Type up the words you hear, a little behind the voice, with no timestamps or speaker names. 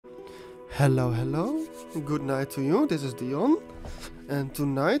Hello, hello. Good night to you. This is Dion. And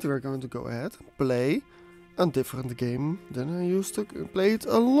tonight we're going to go ahead and play a different game than I used to play it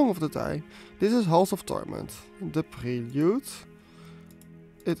a lot of the time. This is Halls of Torment, the Prelude.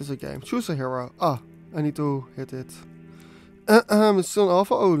 It is a game. Choose a hero. Ah, I need to hit it. It's still an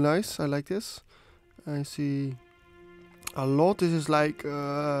alpha. Oh, nice. I like this. I see a lot. This is like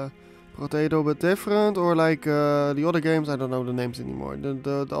Potato but different, or like the other games. I don't know the names anymore.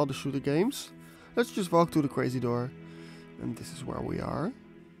 The other shooter games. Let's just walk to the crazy door. And this is where we are.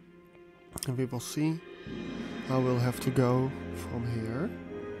 And we will see how we'll have to go from here.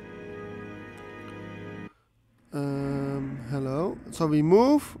 Hello. So we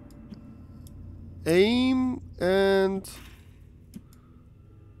move, aim, and...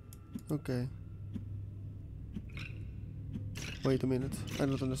 Okay. Wait a minute. I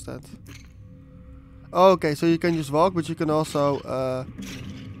don't understand. Oh, okay, so you can just walk, but you can also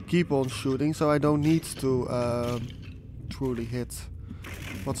keep on shooting. So I don't need to truly hit.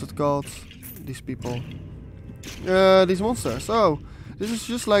 What's it called? These people. These monsters. Oh, this is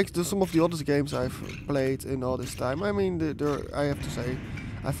just like some of the other games I've played in all this time. I mean, I have to say,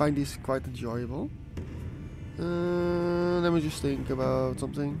 I find these quite enjoyable. Let me just think about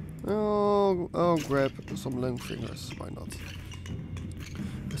something. Oh, I'll grab some long fingers. Why not?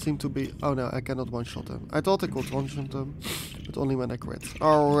 They seem to be... Oh no, I cannot one-shot them. I thought I could one-shot them, but only when I quit.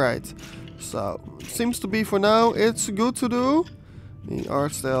 Alright. So, seems to be for now, it's good to do. The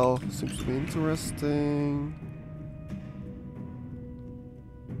art style seems to be interesting.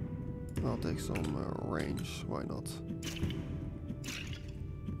 I'll take some range. Why not?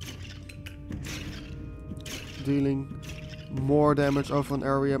 Dealing more damage over an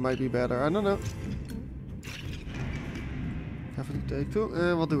area might be better. I don't know. Have to take two.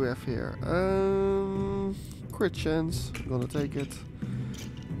 What do we have here? Crit chance. I'm gonna take it.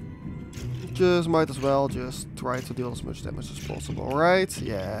 Just might as well just try to deal as much damage as possible, right?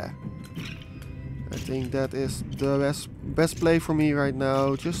 Yeah. I think that is the best play for me right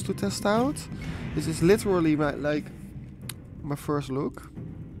now, just to test out. This is literally my first look.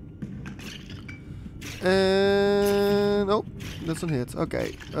 And oh, that's a hit.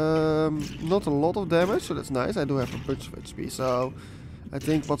 Okay, not a lot of damage, so that's nice. I do have a bunch of HP, so I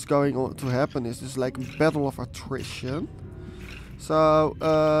think what's going on to happen is this like a battle of attrition. So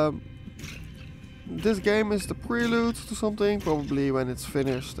this game is the prelude to something. Probably when it's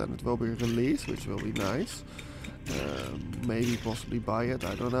finished, then it will be released, which will be nice. Maybe possibly buy it.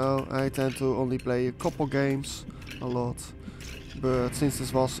 I don't know. I tend to only play a couple games, a lot. But since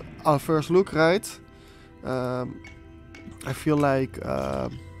this was our first look, right? I feel like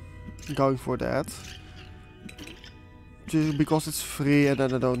going for that. Just because it's free and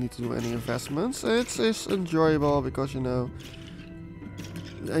then I don't need to do any investments. It's enjoyable because, you know,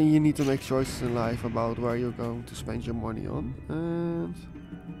 and you need to make choices in life about where you're going to spend your money on. And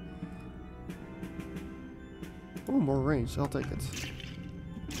oh, more range. I'll take it.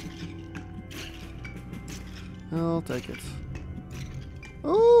 I'll take it.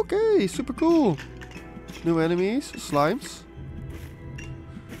 Okay, super cool. New enemies, slimes.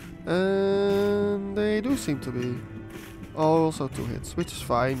 And they do seem to be also 2 hits, which is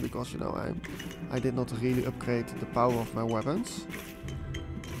fine because, you know, I did not really upgrade the power of my weapons.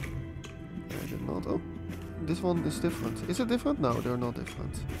 I did not. Oh, this one is different. Is it different? No, they're not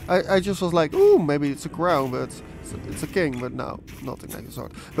different. I just was like, ooh, maybe it's a crown, but it's a king, but no, nothing like the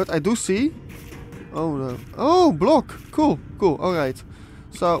sort. But I do see. Oh no. Oh, block. Cool, cool. Alright.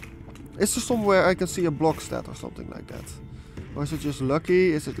 So, is there somewhere I can see a block stat or something like that? Or is it just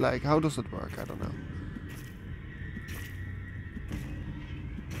lucky? Is it like, how does it work? I don't know.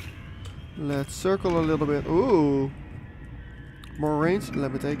 Let's circle a little bit. Ooh. More range.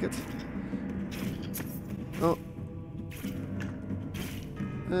 Let me take it. Oh.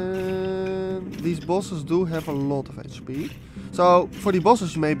 And these bosses do have a lot of HP. So, for the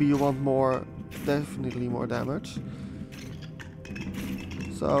bosses maybe you want more, definitely more damage.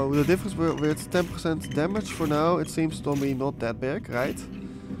 So the difference with 10% damage for now, it seems to me not that big, right?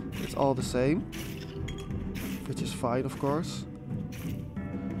 It's all the same, which is fine, of course.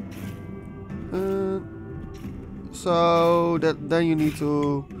 So then you need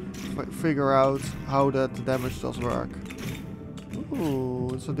to figure out how that damage does work.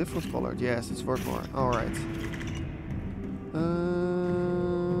 Ooh, it's a different color. Yes, it's worth more. All right.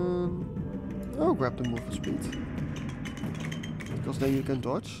 I'll grab the movement speed. Because then you can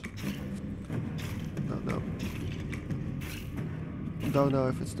dodge. No. Don't know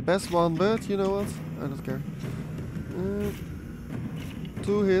if it's the best one, but you know what? I don't care.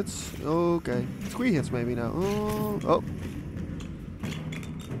 2 hits. Okay. 3 hits maybe now. Oh.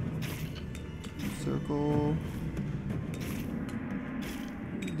 Circle.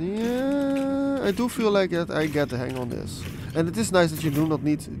 Yeah, I do feel like that I get the hang on this. And it is nice that you do not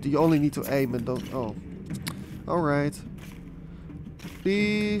need, you only need to aim and don't, oh. Alright.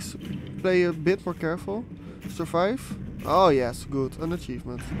 Please play a bit more careful. Survive. Oh yes, good. An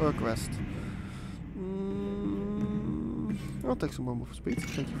achievement. Or a quest. I'll take some more move speed.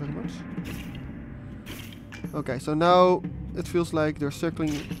 Thank you very much. Okay, so now it feels like they're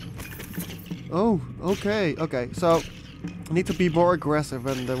circling. Oh, okay, okay. So I need to be more aggressive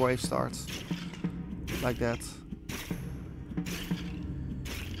when the wave starts. Like that.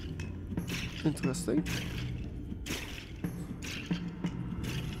 Interesting.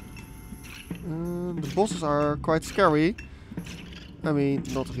 The bosses are quite scary. I mean,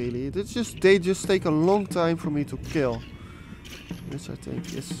 not really. It's just they just take a long time for me to kill. Which I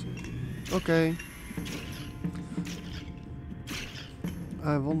think is okay.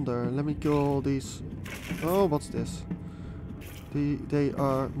 I wonder. Let me kill these. Oh, what's this? They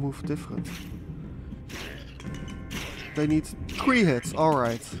are moved different. They need 3 hits.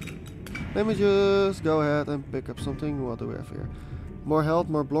 Alright. Let me just go ahead and pick up something. What do we have here? More health,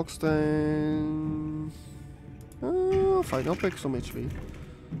 more block stain. Oh, fine. I'll pick some HP.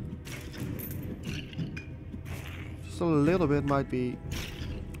 Just a little bit might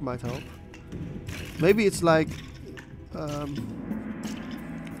help. Maybe it's like.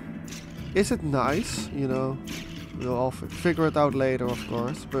 Is it nice? You know, we'll all figure it out later, of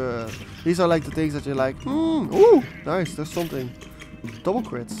course. But these are like the things that you're like, ooh, nice. There's something. Double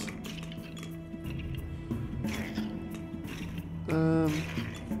crits.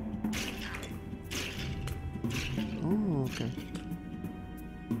 Oh, okay.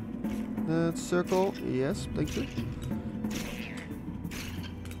 Circle, yes, thank you.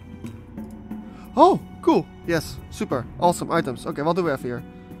 Oh, cool. Yes, super, awesome items. Okay, what do we have here?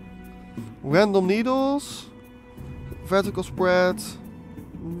 Random needles, vertical spread,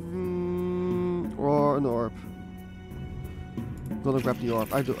 or an orb. I'm gonna grab the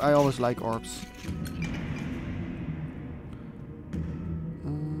orb. I always like orbs.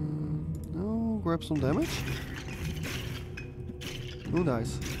 Grab some damage. Oh,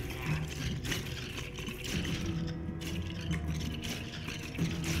 nice.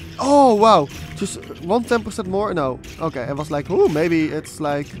 Oh, wow. Just 10% more? No. Okay, I was like, oh, maybe it's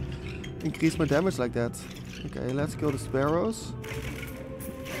like increase my damage like that. Okay, let's kill the sparrows.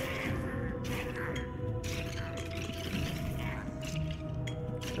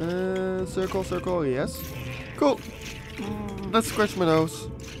 Circle, circle, yes. Cool. Let's scratch my nose.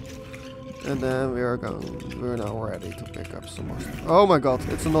 And then we're now ready to pick up some more stuff. Oh my god,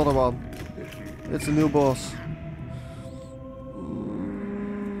 it's another one. It's a new boss.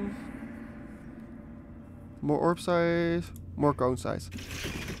 More orb size, more cone size.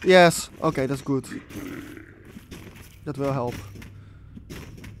 Yes, okay, that's good. That will help.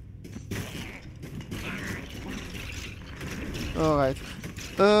 Alright.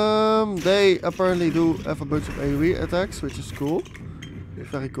 They apparently do have a bunch of AoE attacks, which is cool.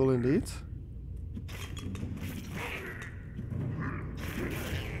 Very cool indeed.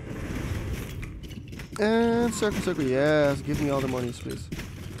 And circle, circle, yes, give me all the monies, please.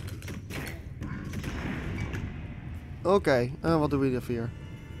 Okay, what do we have here?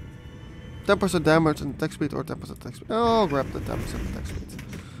 10% damage and attack speed or 10% attack speed. Oh, grab the 10% attack speed.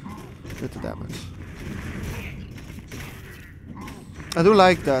 With the damage. I do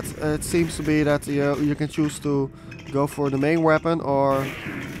like that. It seems to be that you can choose to go for the main weapon or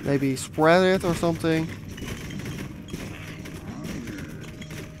maybe spread it or something.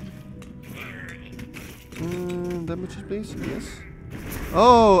 Damages, please. Yes.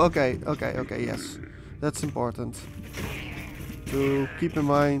 Oh, okay, okay, okay. Yes, that's important to keep in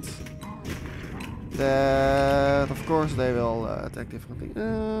mind. That of course they will attack differently.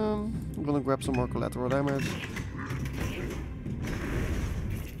 I'm gonna grab some more collateral damage.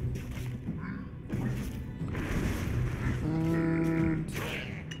 And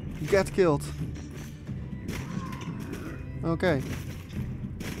get killed. Okay.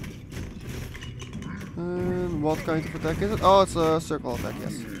 What kind of attack is it? Oh, it's a circle attack,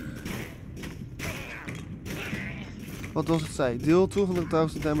 yes. What does it say? Deal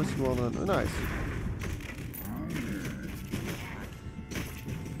 200,000 damage to 100. Nice.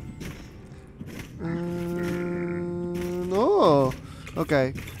 Oh,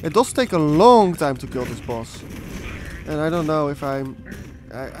 okay. It does take a long time to kill this boss. And I don't know if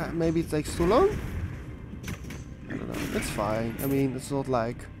maybe it takes too long? I don't know. It's fine. I mean, it's not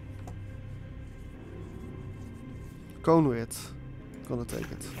like... Cone width. Gonna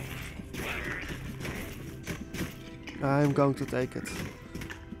take it. I'm going to take it.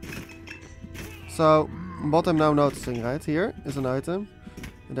 So, what I'm now noticing, right, here is an item.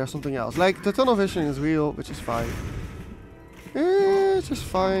 And there's something else. Like, the tunnel vision is real, which is fine. It's just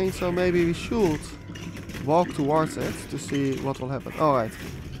fine, so maybe we should walk towards it to see what will happen. Alright.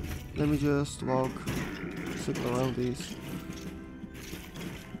 Let me just walk, circle around these.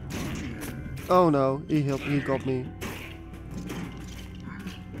 Oh no, he got me.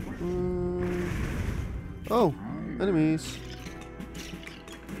 Oh, enemies.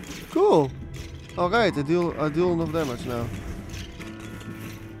 Cool. Alright, I deal enough damage now.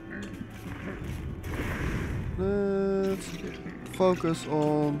 Let's focus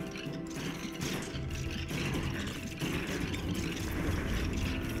on...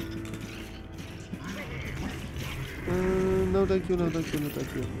 no thank you, no thank you, no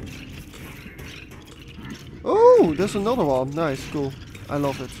thank you. Oh, there's another one. Nice, cool. I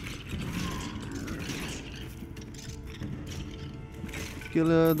love it.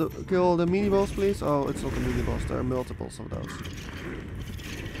 Kill the mini boss, please. Oh, it's not a mini boss. There are multiples of those.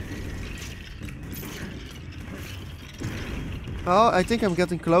 Oh, I think I'm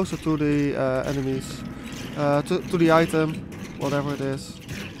getting closer to the enemies. To the item, whatever it is.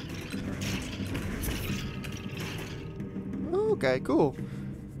 Okay, cool.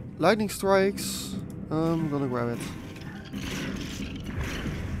 Lightning strikes. I'm gonna grab it.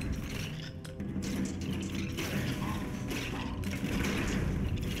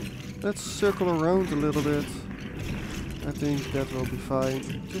 Let's circle around a little bit. I think that will be fine.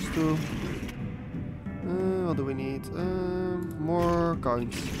 Just to... what do we need? More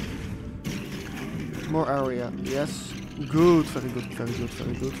coins. More area. Yes. Good. Very good. Very good.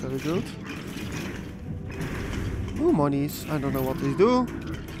 Very good. Very good. Ooh, monies. I don't know what these do.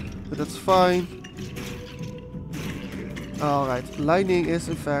 But that's fine. Alright. Lightning is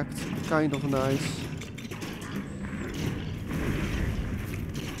in fact kind of nice.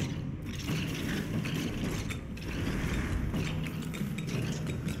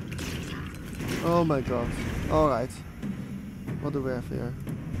 Oh my god. Alright. What do we have here?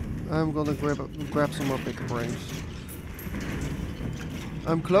 I'm gonna grab some more pick brains.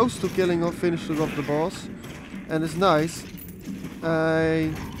 I'm close to finishing off the boss. And it's nice.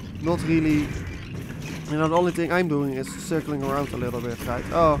 Not really... You know, the only thing I'm doing is circling around a little bit, right?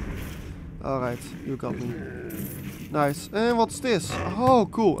 Oh. Alright, you got me. Nice. And what's this? Oh,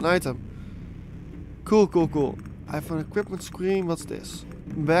 cool. An item. Cool, cool, cool. I have an equipment screen. What's this?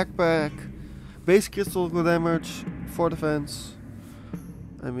 Backpack. Base crystal damage. 4 defense.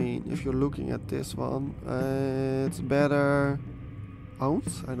 I mean, if you're looking at this one, it's better.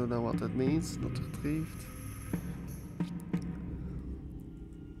 Owned? I don't know what that means. Not retrieved.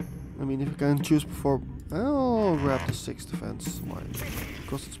 I mean, if you can choose before... I'll grab the 6 defense. Why?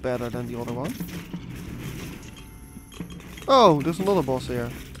 Because it's better than the other one. Oh, there's another boss here.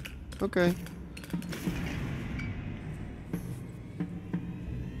 Okay.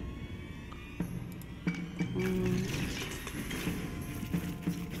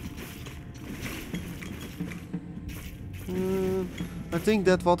 I think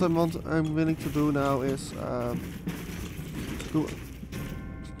that what I'm willing to do now is do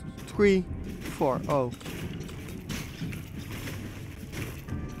 3, 4. Oh,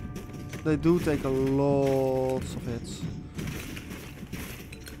 they do take a lot of hits.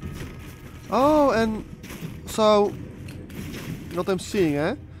 Oh, and so what I'm seeing,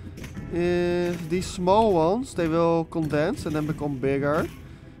 is these small ones, they will condense and then become bigger,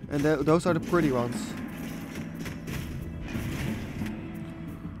 and those are the pretty ones.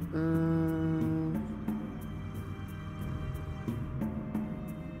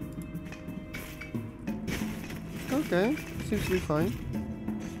 Okay, seems to be fine.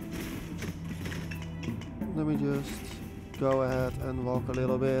 Let me just go ahead and walk a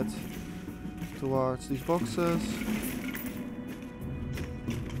little bit towards these boxes.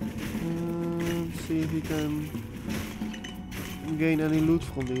 And see if we can gain any loot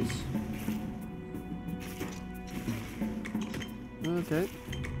from these. Okay.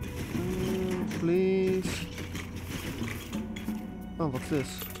 Please. Oh, what's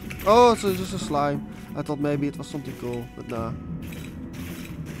this? Oh, it's just a slime. I thought maybe it was something cool, but nah.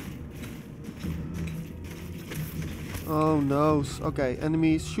 Oh no. Okay,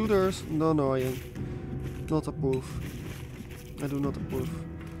 enemies, shooters, no annoying. Not approve. I do not approve.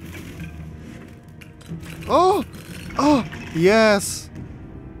 Oh! Oh! Yes!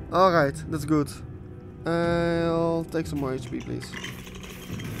 Alright, that's good. I'll take some more HP, please.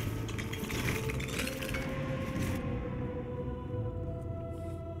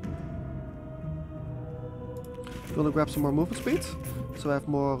 Gonna grab some more movement speed, so I have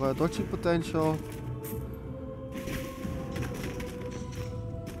more dodging potential.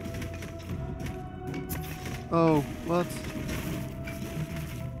 Oh, what?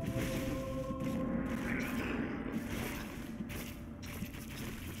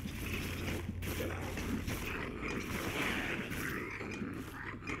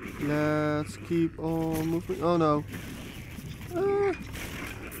 Let's keep on moving. Oh no. Ah.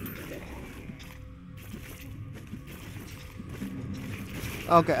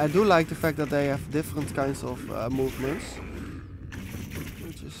 Okay, I do like the fact that they have different kinds of movements,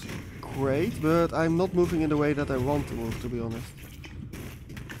 which is great, but I'm not moving in the way that I want to move, to be honest.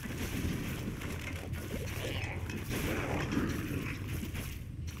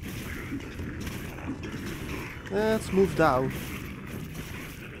 Let's move down.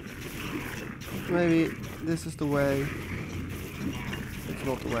 Maybe this is the way. It's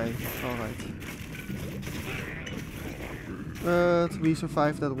not the way. Alright. But we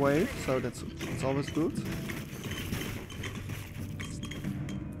survived that wave, so that's always good.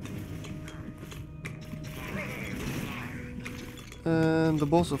 And the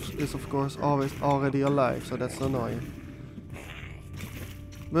boss is of course always already alive, so that's annoying.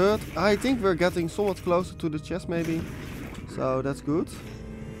 But I think we're getting somewhat closer to the chest maybe, so that's good.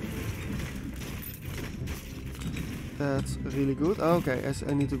 That's really good. Okay,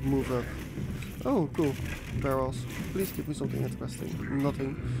 I need to move up. Oh, cool. Barrels. Please give me something interesting.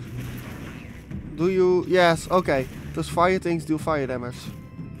 Nothing. Do you... Yes, okay. Those fire things do fire damage.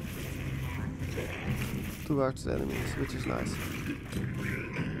 Towards the enemies, which is nice.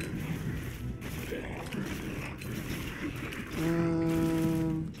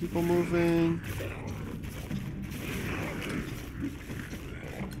 Keep on moving.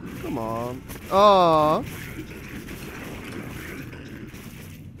 Come on. Oh.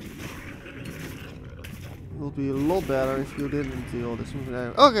 It would be a lot better if you didn't deal this with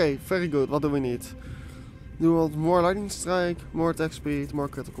damage. Okay, very good. What do we need? Do we want more lightning strike, more attack speed, more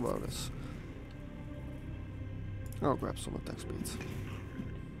critical bonus? I'll grab some attack speed.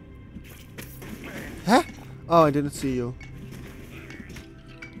 Huh? Oh, I didn't see you.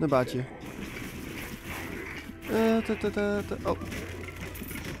 About you. Oh.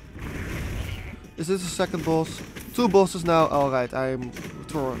 Is this the second boss? 2 bosses now. Alright, I'm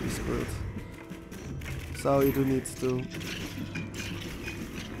thoroughly screwed. So you do need to...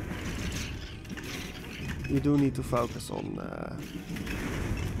 You do need to focus on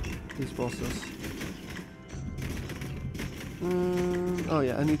these bosses. Oh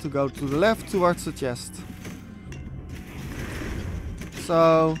yeah, I need to go to the left towards the chest.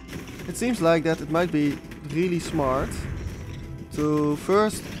 So it seems like that it might be really smart to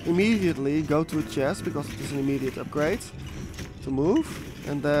first immediately go to a chest because it is an immediate upgrade to move,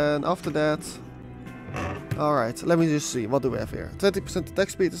 and then after that... Alright, let me just see, what do we have here? 20% attack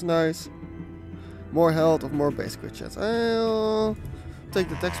speed is nice. More health or more basic crit chance. I'll take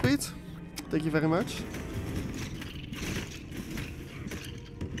the attack speed. Thank you very much.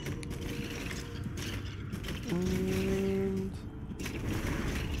 And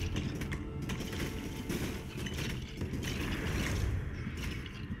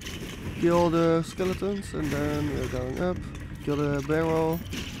kill the skeletons and then we're going up. Kill the barrel.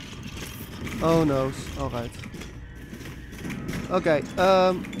 Oh no, alright. Okay,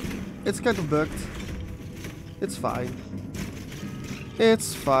 it's kind of bugged. It's fine.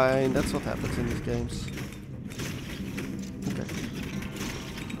 It's fine, that's what happens in these games. Okay.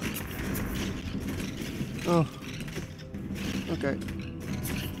 Oh. Okay.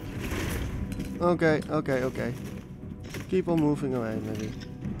 Okay. Keep on moving away, maybe.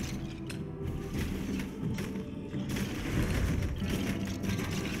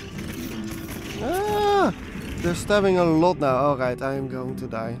 Ah! They're stabbing a lot now. Alright, I am going to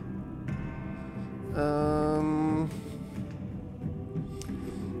die.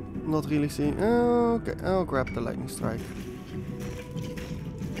 Not really seeing. Okay, I'll grab the lightning strike.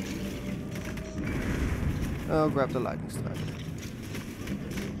 I'll grab the lightning strike.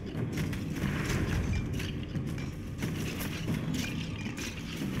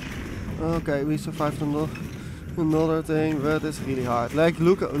 Okay, we survived another thing, but it's really hard. Like,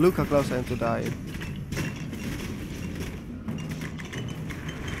 look how close I am to dying.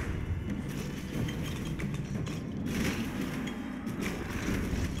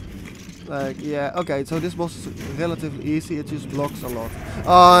 Like, yeah, okay, so this boss is relatively easy, it just blocks a lot.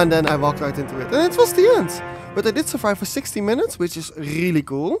 Oh, and then I walked right into it. And it was the end! But I did survive for 60 minutes, which is really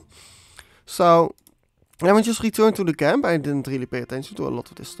cool. So, let me just return to the camp. I didn't really pay attention to a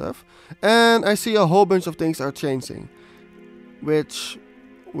lot of this stuff. And I see a whole bunch of things are changing. Which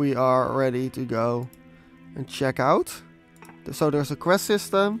we are ready to go and check out. So there's a quest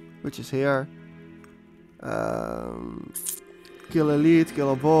system, which is here. Kill elite,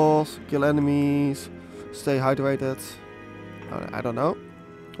 kill a boss, kill enemies, Stay hydrated. I don't know.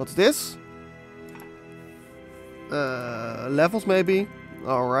 What's this? Levels maybe.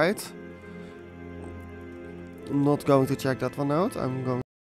 Alright. I'm not going to check that one out. I'm going